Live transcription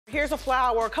Here's a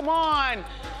flower, come on.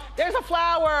 There's a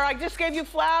flower, I just gave you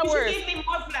flowers. You gave me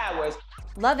more flowers.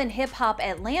 Love and Hip Hop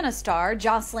Atlanta star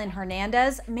Joseline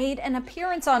Hernandez made an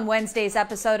appearance on Wednesday's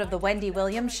episode of The Wendy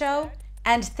Williams Show,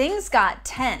 and things got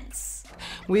tense.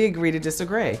 We agree to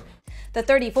disagree. The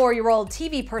 34-year-old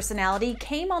TV personality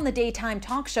came on the daytime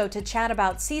talk show to chat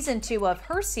about season 2 of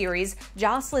her series,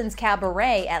 Joseline's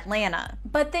Cabaret Atlanta.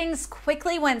 But things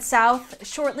quickly went south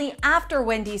shortly after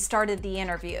Wendy started the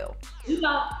interview. You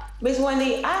know, Miss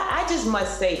Wendy, I just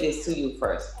must say this to you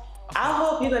first. I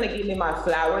hope you're gonna give me my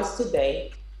flowers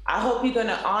today. I hope you're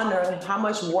gonna honor how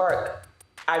much work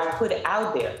I've put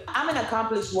out there. I'm an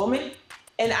accomplished woman,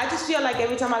 and I just feel like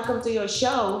every time I come to your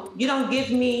show, you don't give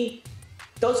me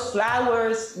those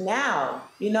flowers now,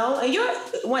 you know? And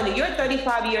Wendy, you're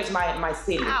 35 years my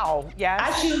city. Ow, yes.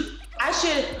 I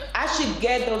should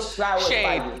get those flowers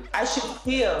by you. I should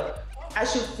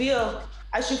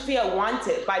feel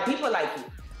wanted by people like you.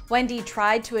 Wendy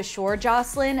tried to assure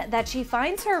Joseline that she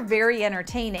finds her very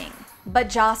entertaining, but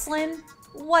Joseline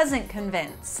wasn't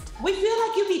convinced. We feel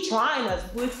like you be trying us.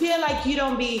 We feel like you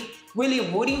don't be really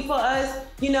rooting for us.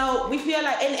 You know, we feel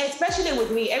like, and especially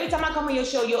with me, every time I come on your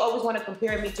show, you always want to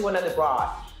compare me to another broad.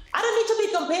 I don't need to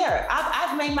be compared.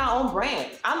 I've made my own brand.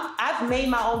 I've made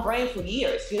my own brand for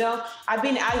years, you know? I've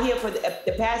been out here for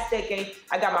the past decade.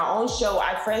 I got my own show.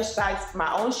 I franchised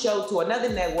my own show to another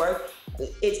network.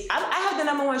 I have the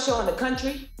 #1 show in the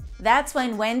country. That's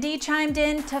when Wendy chimed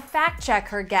in to fact check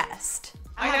her guest.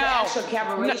 I have an actual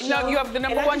cabaret show. No, you have the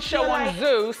 #1 show on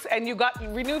Zeus, and you got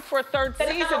renewed for a 3rd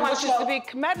season, which is to be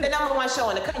commended. The #1 show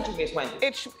in the country, Miss Wendy.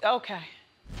 Okay.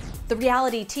 The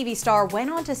reality TV star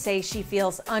went on to say she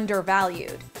feels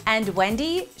undervalued. And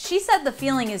Wendy, she said the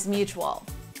feeling is mutual.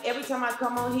 Every time I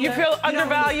come on here, you feel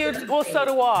undervalued? Well, so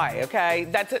do I, okay?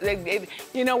 That's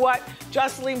you know what,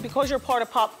 Joseline, because you're part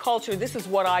of pop culture, this is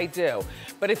what I do.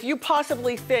 But if you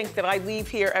possibly think that I leave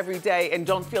here every day and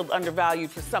don't feel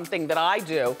undervalued for something that I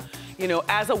do, you know,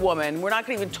 as a woman, we're not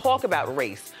gonna even talk about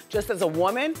race. Just as a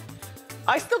woman,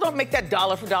 I still don't make that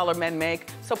dollar for dollar men make.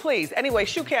 So please, anyway,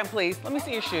 shoe cam, please. Let me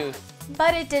see your shoes.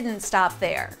 But it didn't stop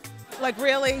there. Like,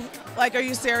 really? Like, are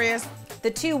you serious? The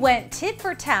two went tit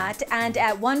for tat, and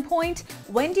at one point,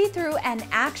 Wendy threw an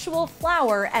actual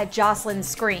flower at Joseline's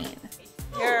screen.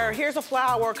 Here's a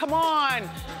flower, come on.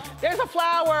 There's a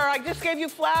flower, I just gave you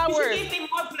flowers. You gave me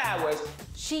more flowers.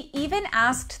 She even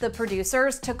asked the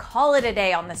producers to call it a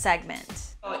day on the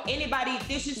segment. Anybody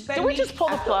disrespect me? Did we just pull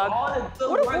the plug?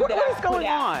 What is going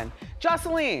on?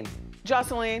 Joseline. Y'all,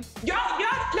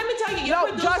 let me tell you, your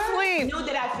producer Joseline knew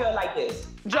that I feel like this.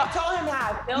 I told him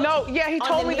how I felt. No, yeah, he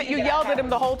told me that you yelled at him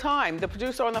the whole time, the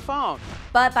producer on the phone.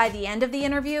 But by the end of the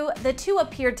interview, the two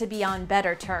appeared to be on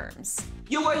better terms.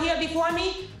 You were here before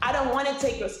me. I don't want to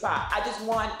take your spot. I just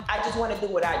want to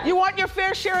do what I do. You want your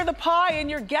fair share of the pie, and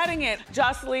you're getting it.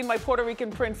 Joseline, my Puerto Rican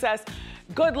princess,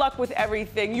 good luck with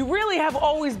everything. You really have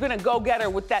always been a go-getter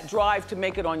with that drive to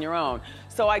make it on your own.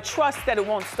 So I trust that it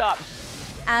won't stop.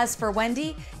 As for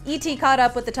Wendy, ET caught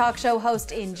up with the talk show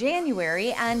host in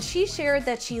January, and she shared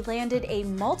that she landed a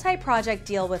multi-project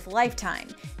deal with Lifetime,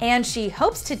 and she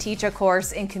hopes to teach a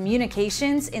course in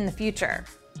communications in the future.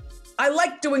 I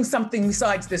like doing something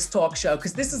besides this talk show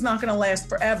because this is not going to last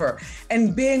forever.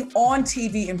 And being on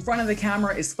TV in front of the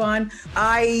camera is fun.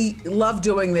 I love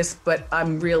doing this, but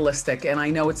I'm realistic and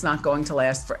I know it's not going to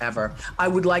last forever. I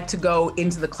would like to go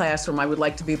into the classroom. I would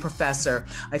like to be a professor.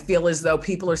 I feel as though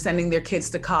people are sending their kids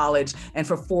to college and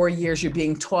for 4 years you're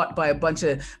being taught by a bunch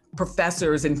of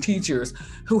professors and teachers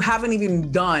who haven't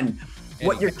even done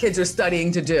what your kids are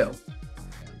studying to do.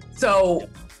 So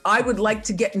I would like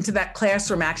to get into that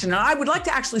classroom action. And I would like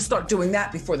to actually start doing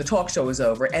that before the talk show is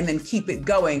over and then keep it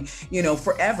going, you know,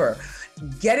 forever.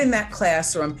 Get in that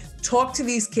classroom, talk to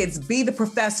these kids, be the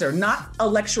professor, not a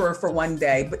lecturer for one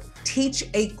day, but teach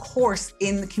a course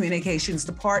in the communications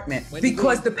department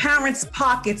because the parents'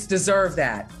 pockets deserve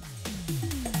that.